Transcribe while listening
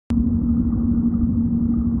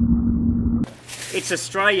It's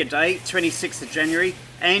Australia Day, 26th of January,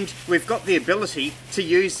 and we've got the ability to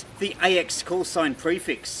use the AX call sign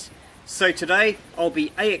prefix. So today I'll be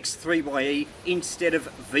AX3YE instead of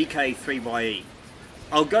VK3YE.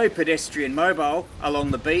 I'll go pedestrian mobile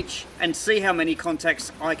along the beach and see how many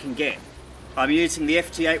contacts I can get. I'm using the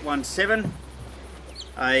FT817,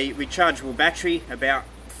 a rechargeable battery, about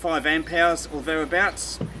 5 amp hours or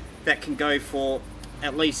thereabouts, that can go for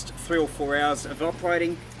at least 3 or 4 hours of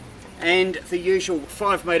operating, and the usual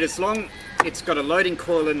 5 meters long. It's got a loading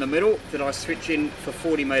coil in the middle that I switch in for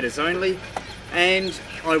 40 meters only, and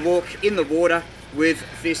I walk in the water with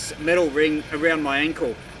this metal ring around my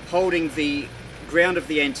ankle, holding the ground of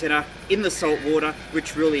the antenna in the salt water,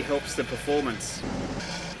 which really helps the performance.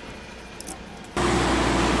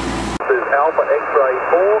 This is Alpha X-ray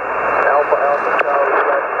 4, Alpha Alpha Charlie 2,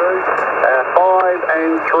 5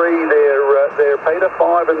 and 3 there Peter,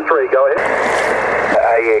 5 and 3, go ahead.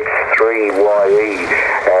 AX3YE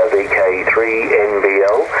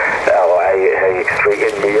VK3NBL,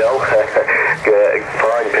 AX3NBL,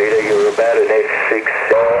 fine Peter, you're about an S6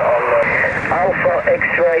 Alpha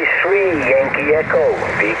X-ray 3 Yankee Echo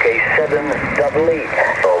VK7EE.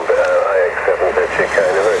 AX7 Chico,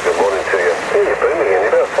 and a very good morning to you. Yeah, you're booming in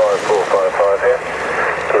about 5455 here. A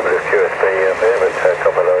little bit of QSB out there, but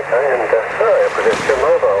copper okay, and sorry, Pedestrian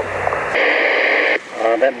mobile.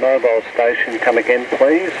 That mobile station, come again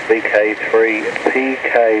please.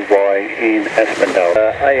 VK3PKY in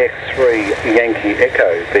Aspendale. AX3 Yankee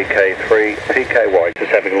Echo VK3PKY.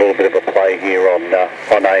 Just having a little bit of a play here on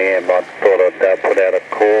AM. I thought I'd put out a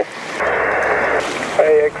call.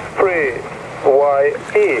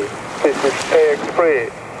 AX3YE. This is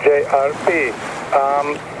AX3 JRP.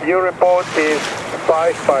 Your report is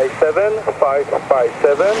 557,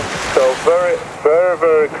 so very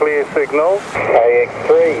clear signal. AX3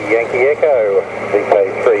 Yankee Echo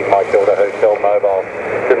VK3 Mike Delta Hotel Mobile.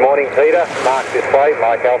 Good morning Peter, Mark this way,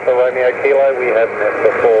 Mike Alpha Romeo Kilo. We have met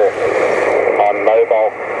before. I'm mobile,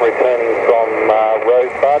 returning from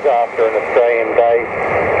Rosebud after an Australian Day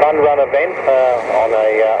fun run event on a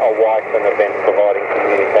Wyton event, providing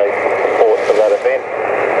communication support for that event.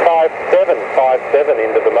 57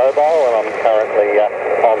 into the mobile, and I'm currently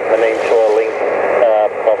on Peninsula Link,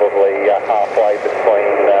 probably halfway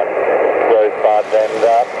between Rosebud and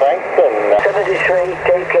Frankston. 73,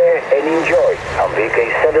 take care and enjoy on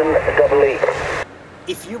VK7EE.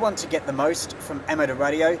 If you want to get the most from Amateur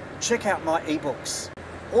Radio, check out my ebooks.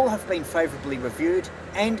 All have been favourably reviewed,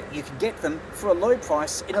 and you can get them for a low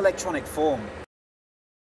price in electronic form.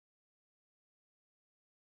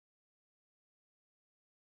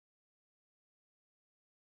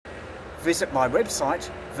 Visit my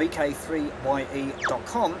website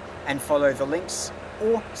vk3ye.com and follow the links,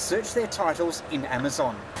 or search their titles in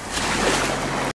Amazon.